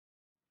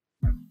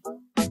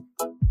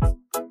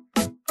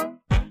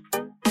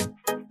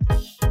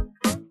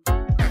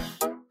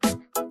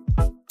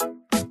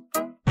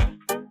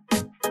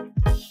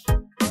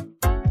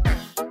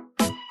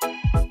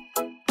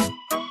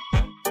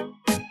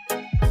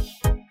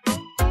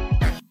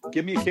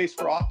Give me a case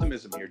for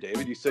optimism here,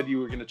 David. You said you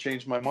were going to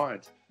change my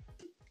mind.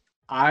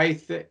 I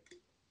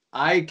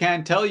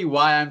can't tell you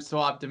why I'm so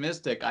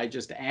optimistic. I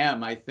just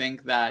am. I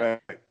think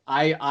that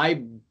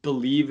I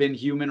believe in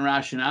human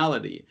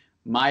rationality.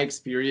 My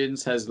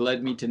experience has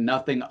led me to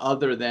nothing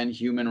other than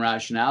human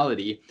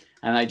rationality.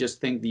 And I just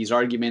think these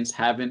arguments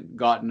haven't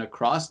gotten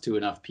across to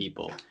enough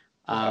people.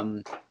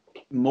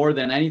 More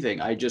than anything,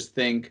 I just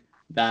think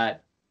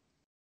that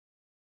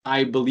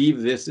I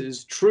believe this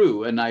is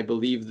true, and I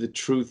believe the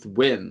truth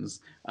wins.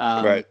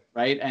 Right.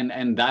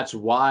 And that's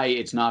why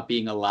it's not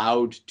being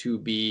allowed to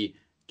be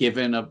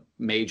given a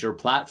major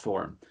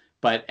platform.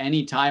 But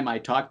anytime I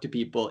talk to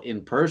people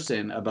in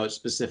person about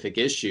specific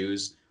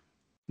issues,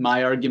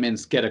 my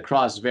arguments get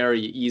across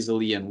very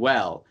easily and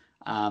well.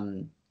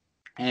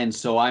 And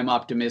so I'm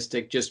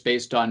optimistic just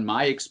based on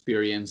my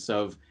experience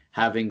of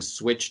having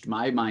switched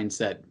my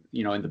mindset,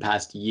 in the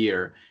past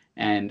year.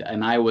 And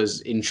I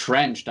was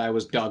entrenched, I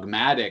was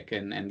dogmatic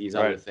and these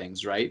other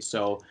things, right?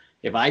 So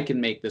if I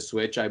can make the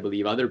switch, I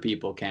believe other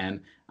people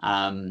can.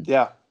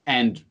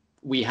 And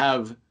we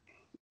have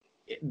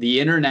the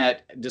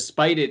internet,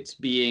 despite it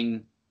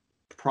being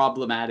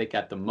problematic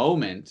at the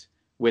moment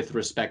with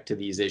respect to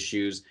these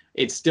issues,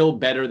 it's still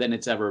better than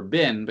it's ever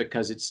been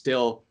because it's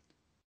still,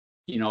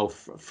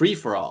 free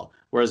for all.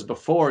 Whereas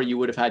before, you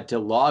would have had to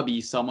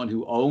lobby someone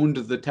who owned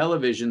the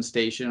television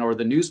station or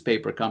the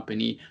newspaper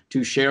company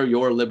to share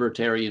your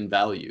libertarian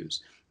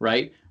values,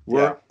 right?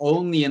 We're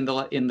only in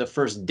the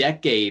first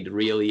decade,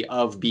 really,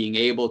 of being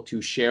able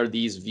to share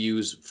these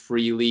views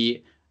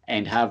freely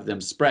and have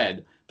them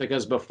spread.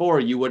 Because before,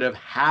 you would have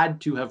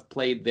had to have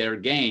played their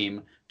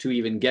game to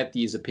even get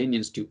these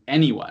opinions to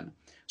anyone.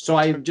 So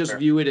I just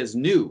view it as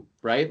new,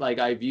 right? Like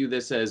I view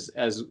this as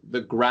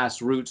the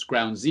grassroots,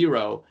 ground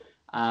zero.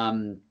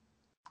 And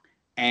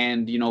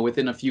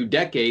within a few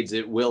decades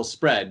it will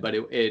spread, but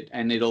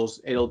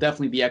it'll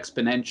definitely be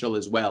exponential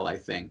as well, I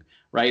think,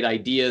 right?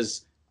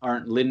 Ideas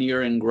aren't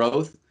linear in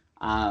growth.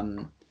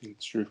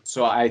 It's true.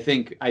 So I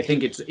think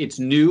it's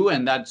new,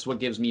 and that's what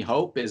gives me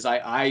hope. Is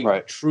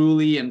I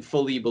truly and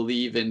fully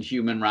believe in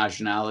human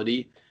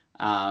rationality,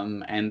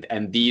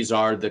 and these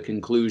are the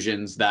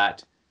conclusions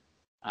that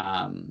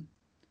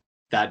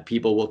that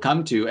people will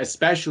come to,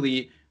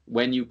 especially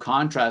when you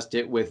contrast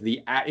it with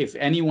if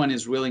anyone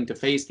is willing to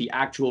face the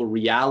actual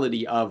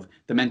reality of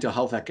the mental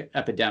health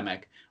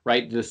epidemic,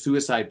 right? The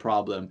suicide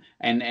problem,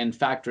 and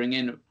factoring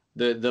in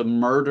the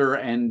murder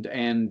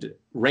and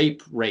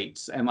rape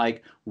rates, and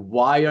like,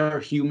 why are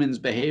humans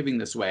behaving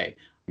this way?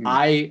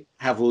 I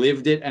have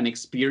lived it and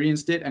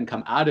experienced it and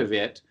come out of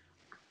it,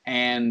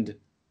 and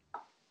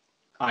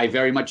I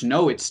very much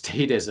know it's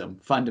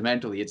statism.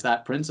 Fundamentally, it's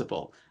that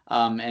principle,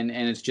 and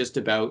it's just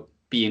about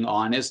being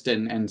honest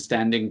and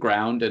standing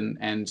ground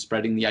and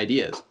spreading the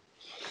ideas.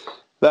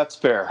 That's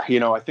fair.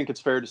 I think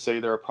it's fair to say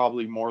there are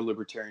probably more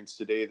libertarians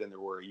today than there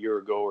were a year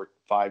ago or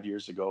 5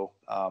 years ago.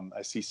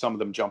 I see some of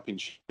them jumping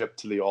ship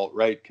to the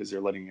alt-right because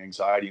they're letting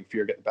anxiety and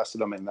fear get the best of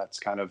them, and that's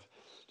kind of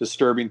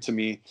disturbing to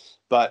me.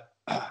 But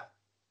I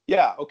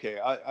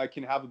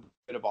can have a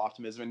bit of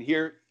optimism. And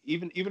here,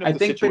 even if I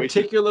think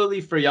particularly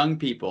for young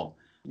people,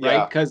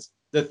 right? Because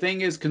the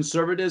thing is,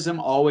 conservatism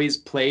always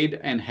played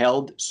and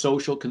held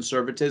social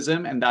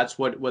conservatism, and that's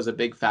what was a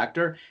big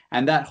factor.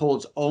 And that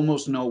holds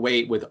almost no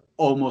weight with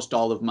almost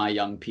all of my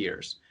young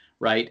peers,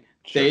 right?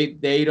 Sure.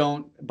 They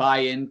don't buy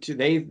into,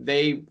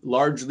 they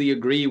largely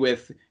agree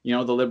with, the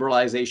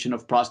liberalization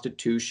of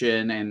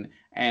prostitution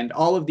and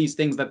all of these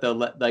things that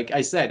like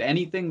I said,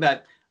 anything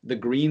that the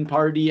Green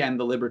Party and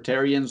the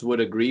libertarians would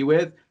agree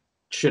with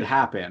should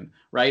happen,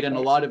 right? And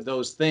a lot of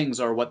those things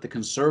are what the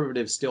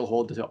conservatives still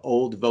hold to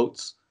old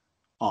votes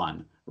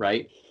on,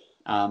 right?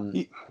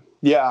 I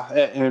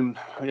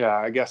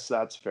guess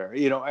that's fair.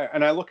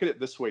 And I look at it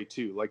this way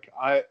too. Like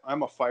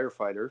I'm a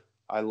firefighter.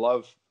 I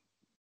love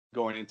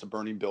going into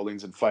burning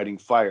buildings and fighting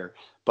fire,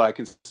 but I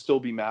can still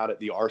be mad at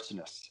the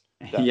arsonists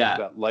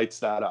that lights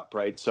that up,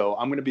 right? So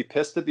I'm going to be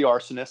pissed at the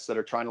arsonists that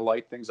are trying to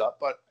light things up,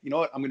 but you know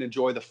what? I'm going to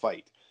enjoy the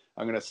fight.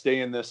 I'm going to stay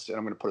in this, and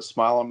I'm going to put a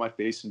smile on my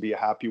face and be a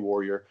happy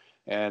warrior,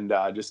 and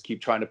just keep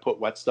trying to put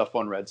wet stuff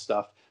on red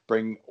stuff,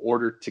 bring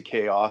order to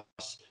chaos.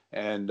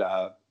 And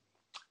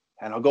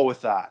I'll go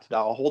with that.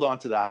 I'll hold on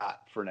to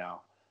that for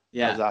now.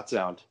 Yeah. How does that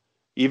sound?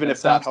 Even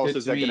if that house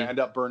is going to end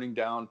up burning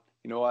down,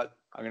 you know what?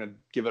 I'm going to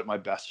give it my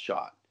best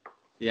shot.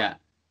 Yeah.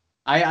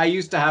 I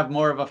used to have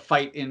more of a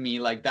fight in me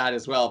like that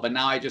as well, but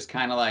now I just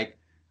kind of like,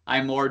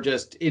 I'm more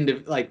just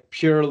into like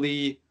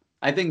purely,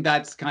 I think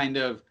that's kind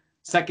of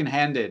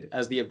second-handed,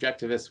 as the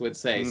objectivists would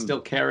say, still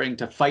caring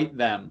to fight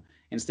them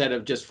instead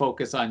of just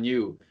focus on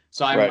you.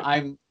 So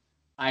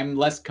I'm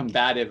less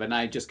combative, and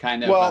I just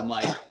kind of, I'm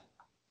like,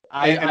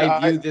 I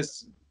view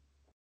this.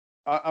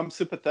 I'm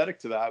sympathetic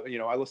to that.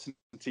 I listened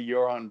to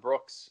Yoron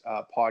Brooks'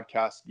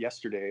 podcast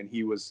yesterday, and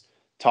he was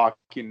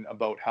talking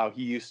about how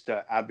he used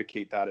to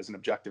advocate that as an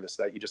objectivist,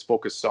 that you just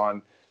focus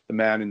on the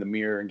man in the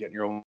mirror and getting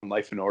your own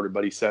life in order.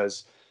 But he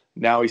says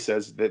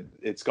that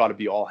it's got to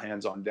be all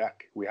hands on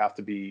deck. We have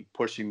to be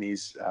pushing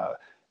these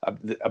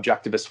the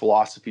objectivist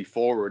philosophy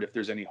forward if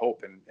there's any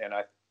hope. And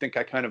I think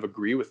I kind of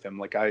agree with him.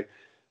 Like I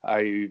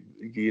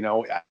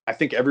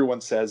think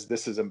everyone says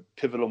this is a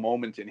pivotal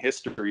moment in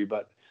history,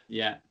 but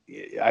yeah,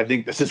 I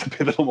think this is a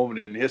pivotal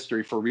moment in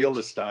history for real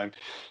this time.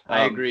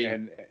 I agree.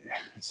 And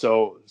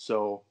so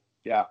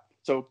yeah.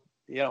 So,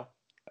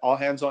 all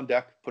hands on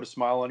deck, put a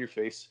smile on your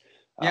face.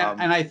 Yeah,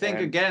 and I think,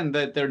 again,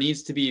 that there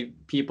needs to be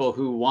people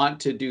who want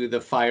to do the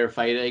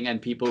firefighting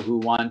and people who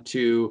want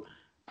to,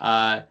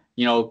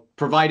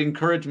 provide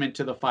encouragement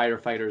to the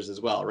firefighters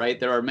as well, right?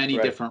 There are many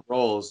different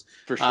roles.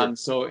 For sure.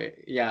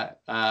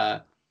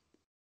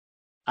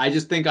 I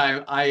just think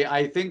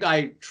I think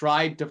I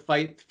tried to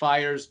fight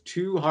fires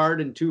too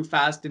hard and too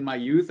fast in my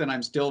youth, and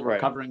I'm still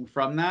recovering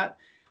from that.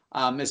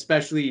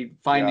 Especially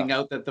finding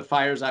out that the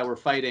fires I were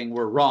fighting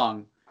were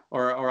wrong,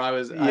 or I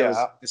was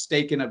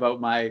mistaken about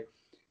my.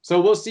 So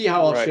we'll see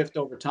how I'll shift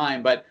over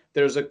time. But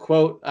there's a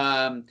quote: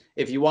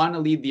 "If you want to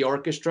lead the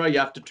orchestra, you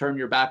have to turn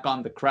your back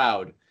on the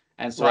crowd."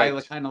 And so I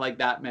kind of like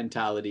that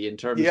mentality in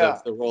terms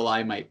of the role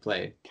I might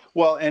play.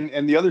 Well,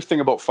 and the other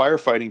thing about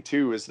firefighting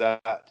too is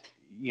that,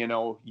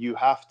 you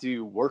have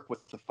to work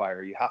with the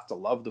fire. You have to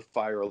love the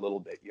fire a little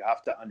bit. You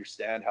have to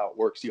understand how it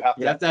works. You have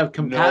to have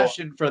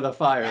compassion for the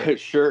fire.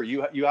 Sure.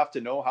 You have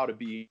to know how to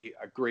be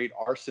a great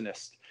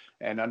arsonist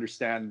and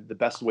understand the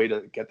best way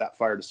to get that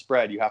fire to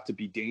spread. You have to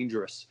be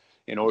dangerous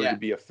in order to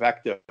be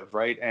effective,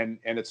 right? And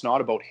it's not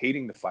about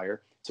hating the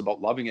fire. It's about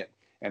loving it.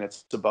 And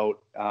it's about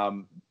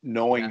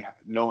knowing,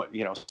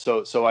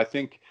 so I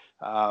think.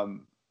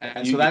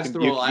 And so that's the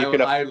role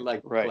I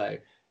like to play.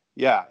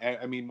 Yeah,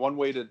 I mean, one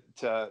way to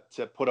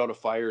put out a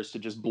fire is to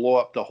just blow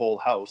up the whole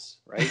house,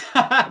 right?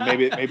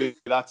 maybe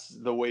that's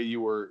the way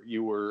you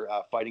were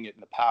fighting it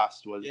in the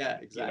past. Was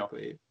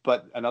exactly.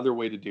 But another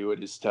way to do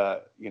it is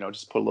to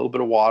just put a little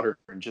bit of water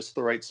in just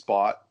the right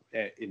spot,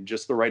 in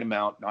just the right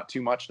amount, not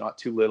too much, not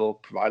too little.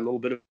 Provide a little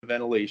bit of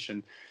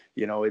ventilation.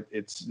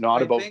 It's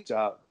not about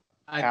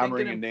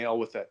hammering a nail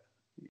with it.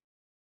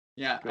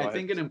 Yeah, I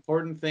think an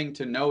important thing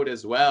to note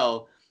as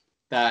well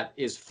that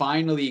is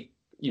finally.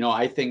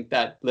 I think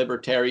that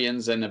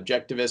libertarians and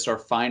objectivists are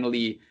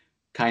finally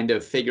kind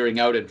of figuring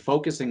out and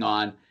focusing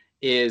on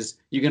is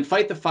you can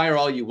fight the fire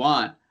all you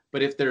want,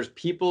 but if there's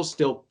people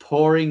still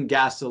pouring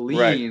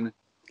gasoline,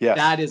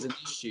 that is an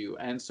issue.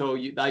 And so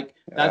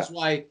that's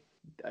why,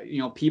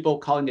 people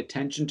calling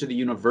attention to the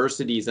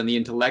universities and the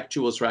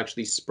intellectuals who are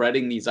actually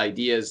spreading these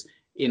ideas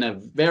in a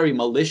very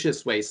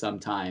malicious way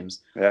sometimes.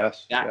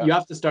 You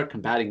have to start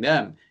combating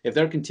them. If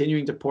they're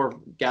continuing to pour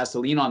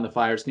gasoline on the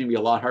fire, it's going to be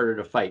a lot harder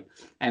to fight.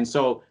 And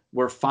so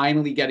we're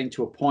finally getting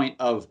to a point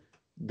of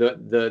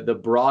the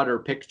broader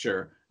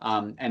picture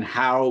and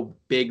how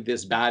big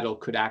this battle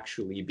could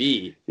actually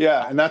be.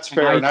 Yeah, and that's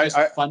fair. And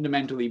I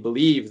fundamentally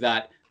believe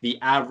that the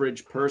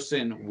average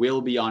person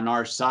will be on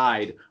our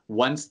side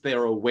once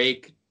they're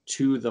awake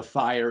to the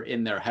fire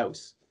in their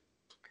house.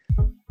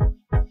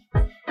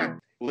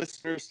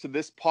 Listeners to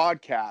this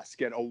podcast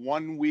get a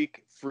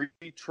 1-week free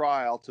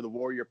trial to the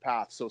Warrior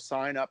Path. So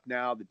sign up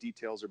now. The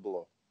details are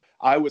below.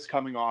 I was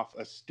coming off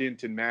a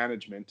stint in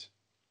management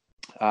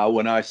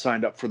when I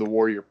signed up for the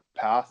Warrior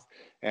Path,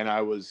 and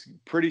I was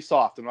pretty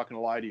soft. I'm not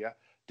going to lie to you,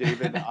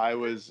 David. I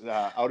was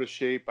out of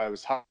shape. I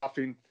was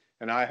huffing,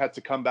 and I had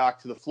to come back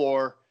to the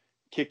floor,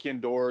 kick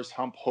indoors,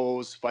 hump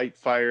hose, fight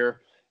fire,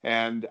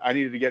 and I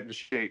needed to get into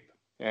shape.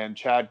 And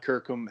Chad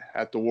Kirkham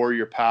at the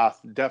Warrior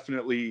Path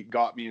definitely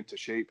got me into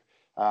shape.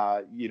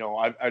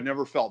 I've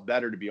never felt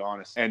better, to be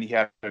honest. And he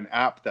had an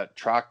app that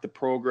tracked the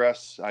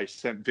progress. I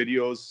sent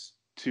videos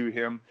to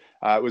him.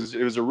 It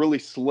was a really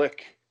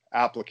slick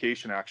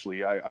application,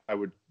 actually. I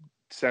would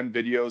send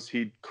videos.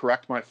 He'd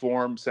correct my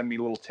form, send me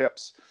little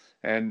tips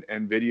and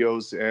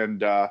videos.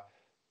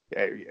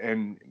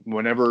 And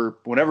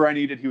whenever I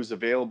needed, he was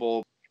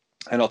available.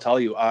 And I'll tell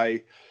you,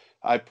 I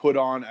put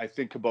on, I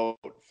think, about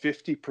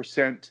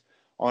 50%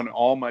 on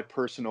all my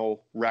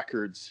personal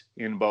records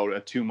in about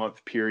a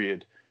 2-month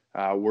period.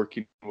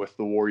 Working with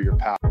the Warrior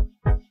Path.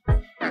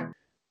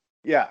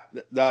 Yeah,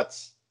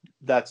 that's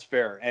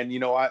fair. And,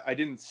 I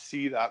didn't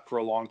see that for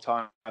a long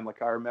time.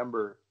 Like, I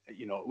remember,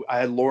 I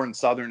had Lauren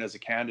Southern as a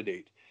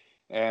candidate,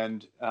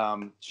 and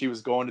she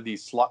was going to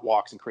these slut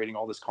walks and creating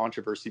all this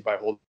controversy by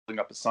holding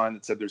up a sign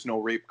that said there's no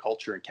rape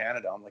culture in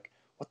Canada. I'm like,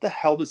 what the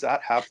hell does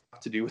that have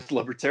to do with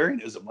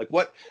libertarianism? Like,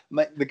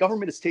 the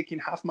government is taking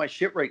half my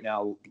shit right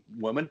now,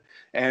 woman.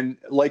 And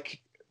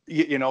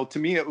to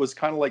me, it was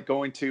kind of like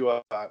going to,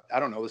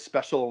 the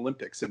Special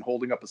Olympics and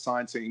holding up a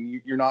sign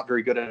saying you're not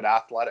very good at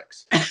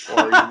athletics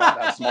or you're not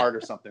that smart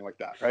or something like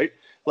that, right?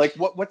 Like,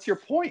 what's your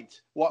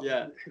point?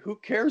 Who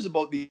cares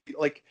about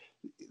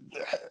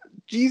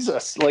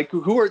Jesus? Like,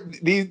 who are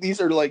these? These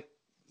are like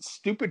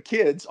stupid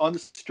kids on the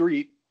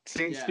street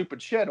saying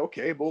stupid shit.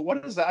 Okay, but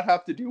what does that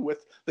have to do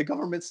with the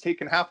government's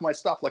taking half my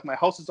stuff? Like, my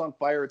house is on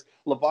fire. It's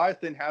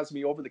Leviathan has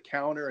me over the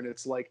counter and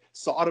it's like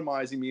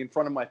sodomizing me in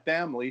front of my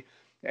family.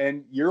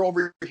 And you're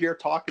over here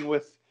talking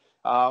with,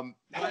 and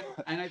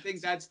I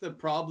think that's the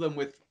problem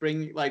with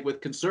with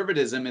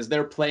conservatism is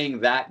they're playing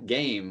that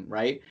game,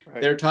 right?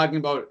 They're talking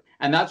about,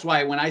 And that's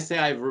why when I say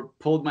I've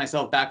pulled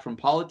myself back from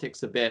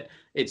politics a bit,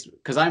 it's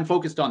because I'm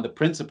focused on the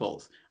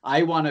principles.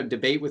 I want to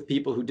debate with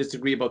people who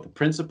disagree about the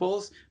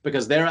principles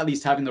because they're at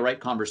least having the right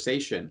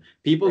conversation.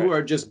 People who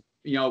are just,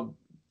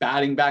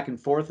 batting back and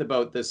forth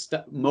about this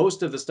stuff,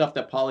 most of the stuff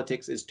that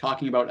politics is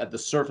talking about at the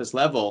surface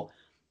level,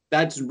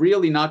 that's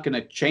really not going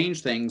to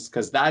change things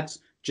because that's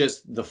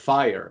just the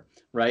fire,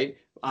 right?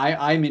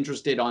 I'm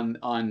interested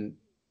on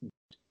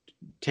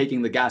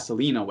taking the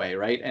gasoline away,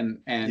 right? And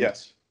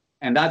yes.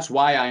 And that's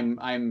why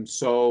I'm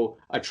so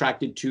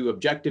attracted to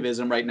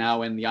objectivism right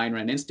now in the Ayn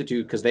Rand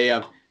Institute, because they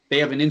have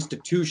an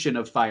institution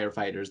of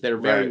firefighters. They're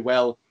very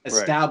well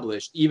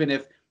established. Even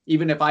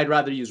if I'd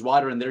rather use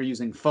water and they're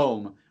using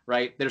foam,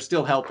 right? They're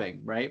still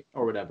helping, right?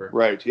 Or whatever.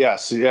 Right.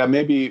 Yes. Yeah.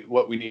 Maybe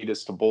what we need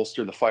is to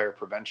bolster the fire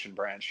prevention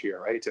branch here,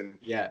 right? And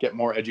get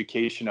more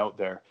education out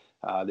there.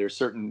 There's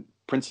certain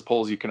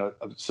principles you can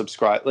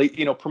subscribe, like,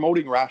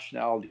 promoting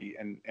rationality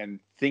and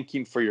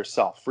thinking for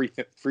yourself,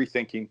 free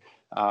thinking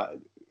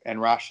and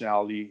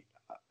rationality,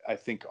 I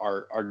think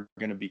are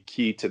going to be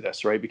key to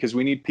this, right? Because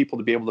we need people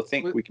to be able to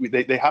think.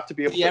 They have to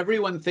be able to.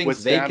 Everyone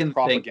thinks they can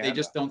think. They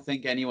just don't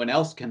think anyone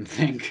else can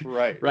think.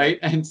 Right.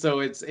 And so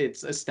it's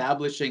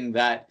establishing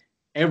that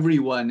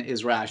everyone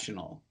is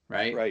rational,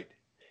 right? Right.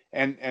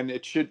 And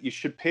you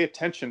should pay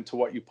attention to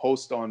what you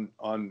post on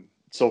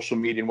social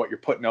media and what you're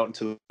putting out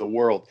into the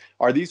world.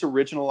 Are these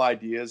original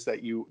ideas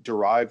that you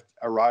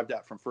arrived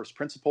at from first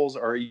principles,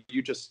 or are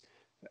you just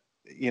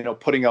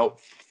putting out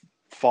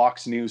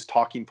Fox News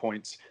talking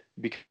points?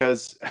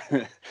 Because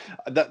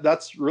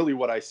that's really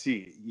what I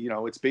see.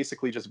 It's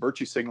basically just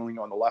virtue signaling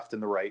on the left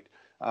and the right,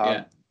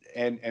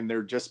 and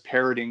they're just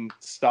parroting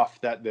stuff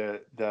that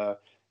the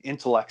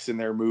intellects in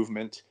their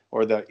movement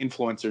or the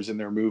influencers in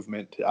their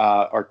movement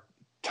are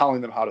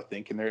telling them how to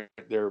think, and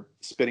they're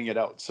spitting it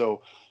out.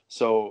 So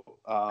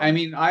I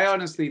mean, I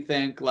honestly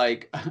think,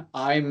 like,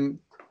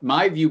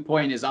 my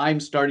viewpoint is I'm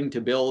starting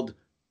to build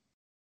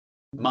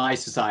my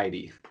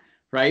society,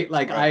 right?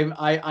 Like,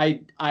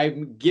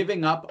 I'm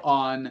giving up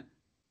on,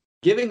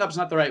 giving up's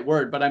not the right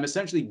word, but I'm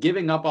essentially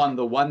giving up on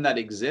the one that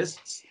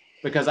exists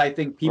because I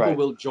think people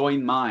will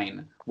join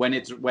mine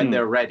when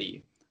they're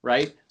ready,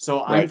 right?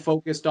 So I'm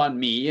focused on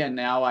me, and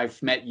now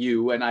I've met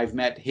you and I've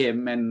met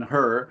him and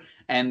her,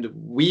 and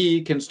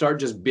we can start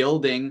just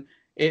building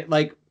it.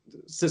 Like,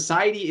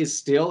 society is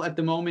still at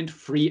the moment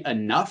free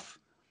enough,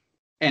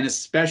 and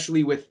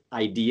especially with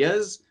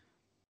ideas,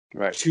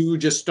 to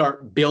just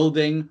start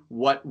building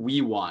what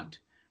we want.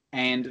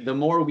 And the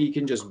more we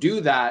can just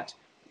do that,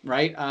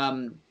 right?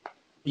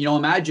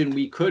 Imagine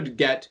we could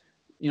get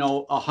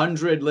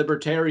 100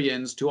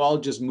 libertarians to all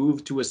just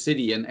move to a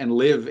city and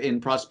live in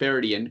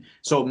prosperity. And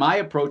so my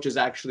approach is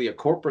actually a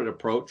corporate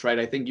approach, right?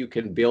 I think you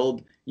can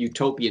build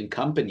utopian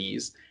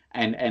companies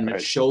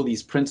and show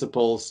these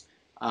principles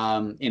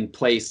in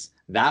place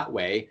that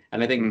way.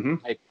 And I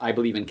think I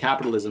believe in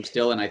capitalism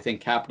still, and I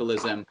think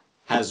capitalism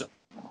has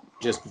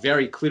just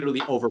very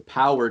clearly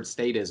overpowered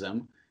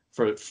statism,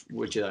 for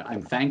which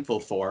I'm thankful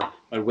for.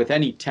 But with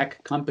any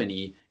tech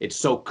company, it's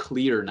so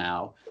clear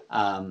now.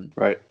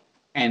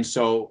 And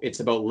so it's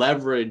about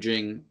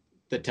leveraging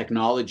the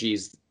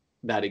technologies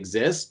that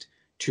exist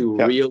to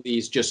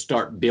really just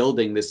start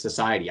building this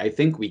society. I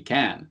think we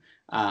can.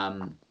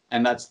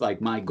 And that's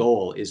like my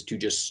goal, is to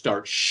just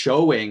start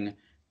showing.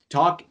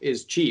 Talk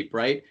is cheap,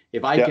 right?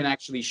 If I can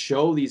actually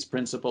show these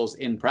principles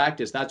in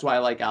practice, that's why I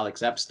like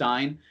Alex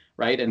Epstein,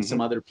 right? And some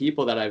other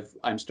people that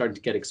I'm starting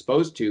to get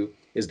exposed to,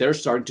 is they're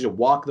starting to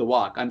walk the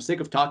walk. I'm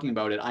sick of talking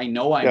about it. I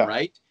know I'm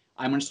right.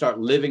 I'm going to start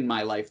living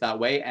my life that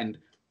way, and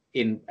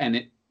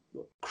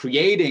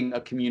creating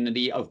a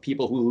community of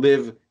people who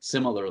live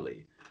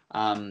similarly.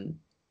 And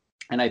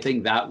I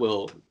think that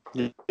will.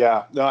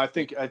 Yeah, no, I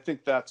think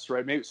that's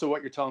right. Maybe so.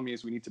 What you're telling me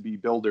is we need to be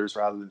builders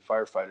rather than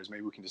firefighters.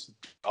 Maybe we can just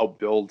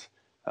outbuild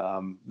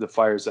the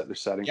fires that they're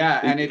setting. Yeah,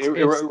 and it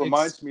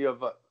reminds me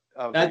of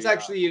that's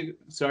actually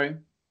sorry.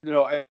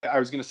 I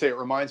was going to say, it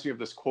reminds me of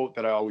this quote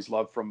that I always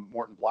love from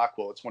Morton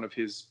Blackwell. It's one of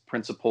his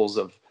principles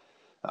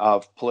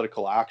of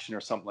political action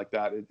or something like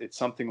that. It's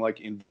something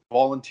like, in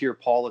volunteer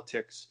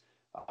politics,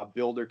 a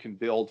builder can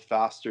build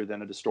faster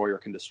than a destroyer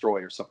can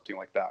destroy, or something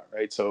like that,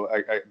 right? So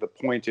the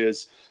point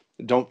is,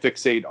 don't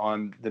fixate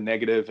on the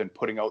negative and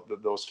putting out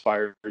those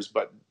fires,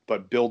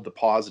 but build the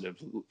positive.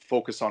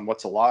 Focus on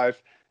what's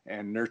alive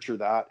and nurture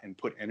that and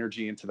put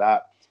energy into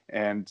that,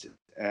 and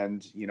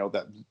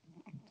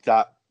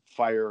that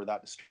fire or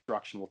that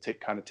destruction will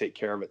take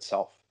care of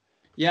itself.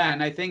 Yeah,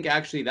 and I think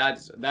actually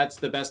that's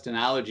the best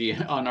analogy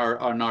on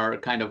our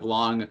kind of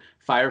long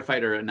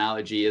firefighter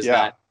analogy, is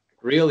that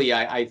really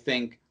I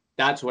think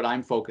that's what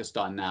I'm focused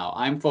on now.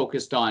 I'm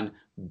focused on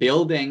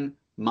building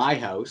my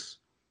house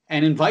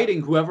and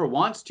inviting whoever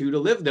wants to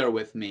live there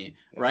with me,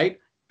 right?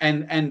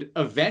 And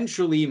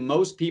eventually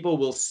most people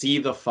will see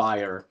the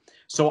fire.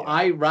 So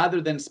I, rather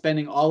than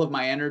spending all of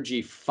my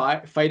energy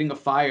fighting a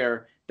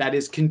fire that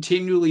is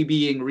continually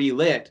being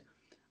relit,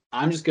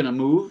 I'm just going to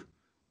move,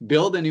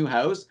 build a new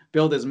house,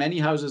 build as many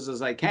houses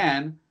as I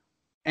can,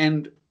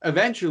 and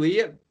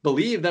eventually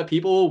believe that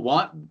people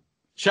will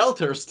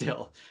shelter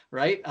still,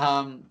 right?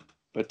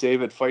 But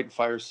David, fighting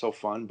fire is so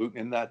fun.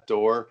 Booting in that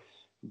door,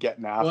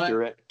 getting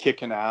after it,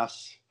 kicking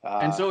ass.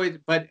 And so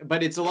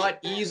but it's a lot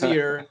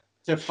easier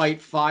to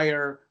fight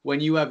fire when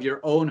you have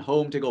your own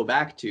home to go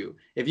back to.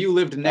 If you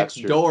lived next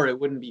door, it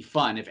wouldn't be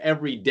fun. If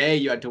every day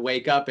you had to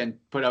wake up and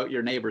put out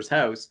your neighbor's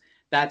house,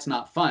 that's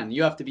not fun.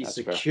 You have to be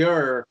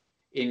secure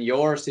in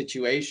your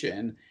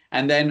situation.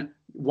 And then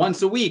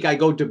once a week, I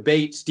go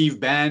debate Steve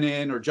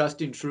Bannon or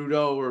Justin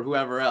Trudeau or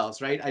whoever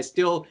else, right? I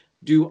still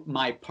do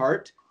my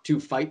part to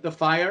fight the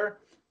fire,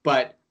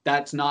 but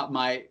that's not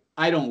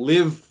I don't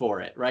live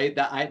for it, right?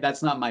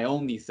 That's not my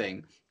only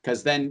thing.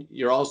 Because then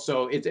you're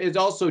also, it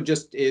also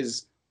just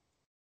is,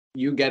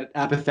 you get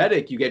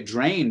apathetic, you get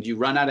drained, you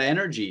run out of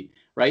energy,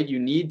 right? You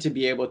need to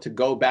be able to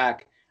go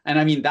back. And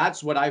I mean,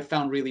 that's what I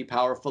found really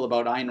powerful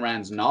about Ayn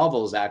Rand's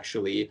novels,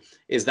 actually,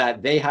 is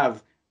that they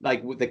have,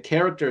 like, the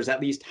characters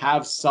at least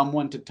have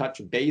someone to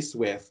touch base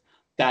with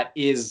that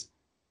is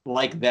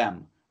like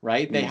them,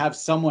 right? They have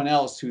someone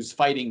else who's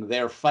fighting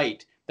their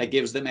fight that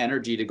gives them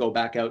energy to go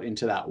back out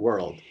into that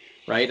world,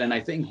 right? And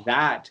I think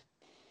that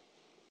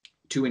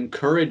to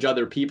encourage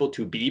other people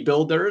to be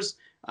builders,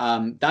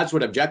 that's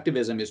what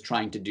objectivism is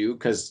trying to do,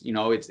 because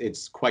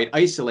it's quite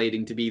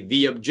isolating to be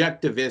the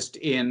objectivist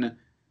in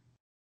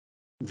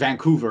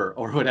Vancouver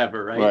or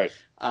whatever, right?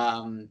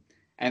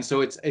 And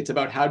so it's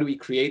about how do we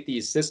create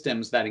these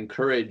systems that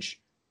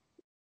encourage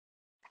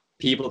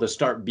people to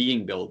start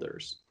being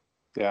builders.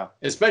 Yeah.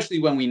 Especially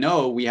when we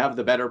know we have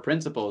the better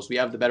principles, we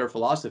have the better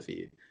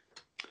philosophy.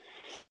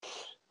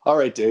 All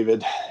right,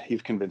 David,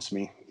 you've convinced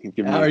me.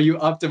 Are you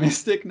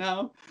optimistic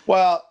now?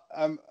 Well,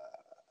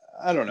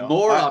 I don't know.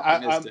 More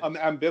optimistic. I'm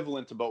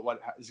ambivalent about what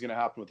is going to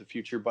happen with the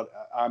future, but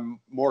I'm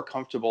more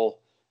comfortable,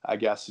 I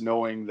guess,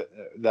 knowing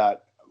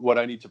that what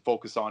I need to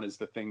focus on is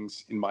the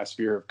things in my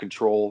sphere of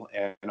control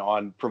and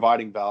on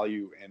providing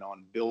value and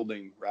on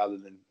building rather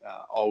than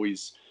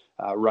always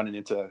running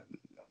into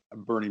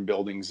burning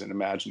buildings and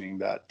imagining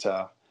that,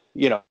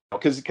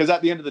 because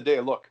at the end of the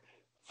day, look,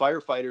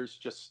 firefighters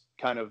just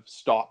kind of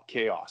stop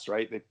chaos,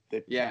 right?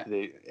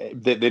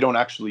 They don't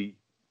actually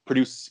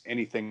produce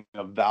anything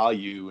of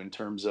value in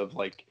terms of,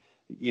 like,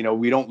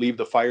 we don't leave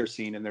the fire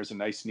scene and there's a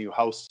nice new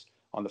house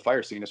on the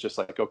fire scene. It's just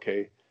like,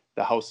 okay,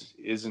 the house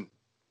isn't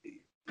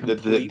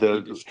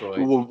completely destroyed.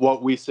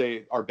 What we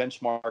say our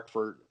benchmark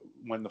for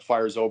when the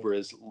fire's over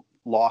is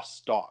loss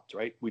stopped,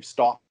 right? We've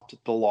stopped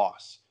the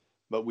loss,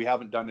 but we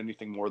haven't done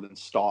anything more than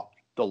stop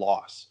the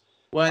loss.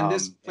 Well, and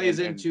this plays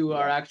into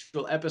our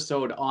actual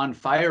episode on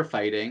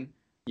firefighting.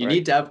 You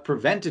need to have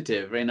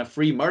preventative. In a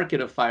free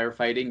market of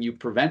firefighting, you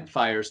prevent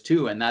fires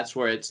too. And that's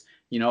where it's,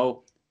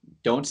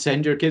 don't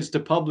send your kids to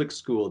public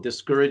school,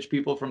 discourage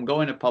people from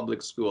going to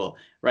public school,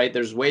 right?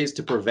 There's ways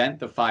to prevent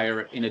the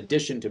fire in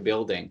addition to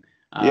building.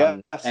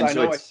 Yes, I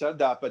know I said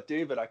that, but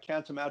David, I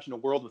can't imagine a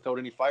world without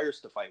any fires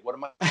to fight. What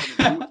am I going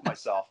to do with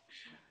myself?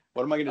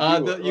 What am I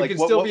going to do? You can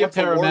still be a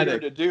paramedic. What's a warrior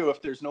to do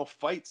if there's no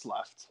fights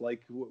left?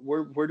 Like,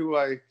 where do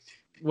I...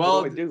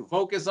 Well,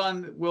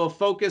 we'll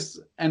focus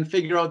and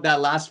figure out that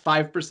last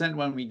 5%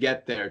 when we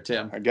get there,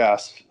 Tim. I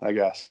guess.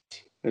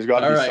 There's got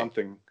to be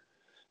something.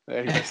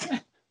 Anyways.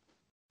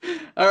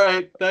 All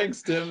right.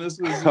 Thanks, Tim. This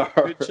was a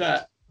good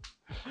chat.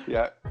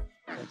 Yeah.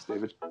 Thanks,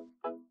 David.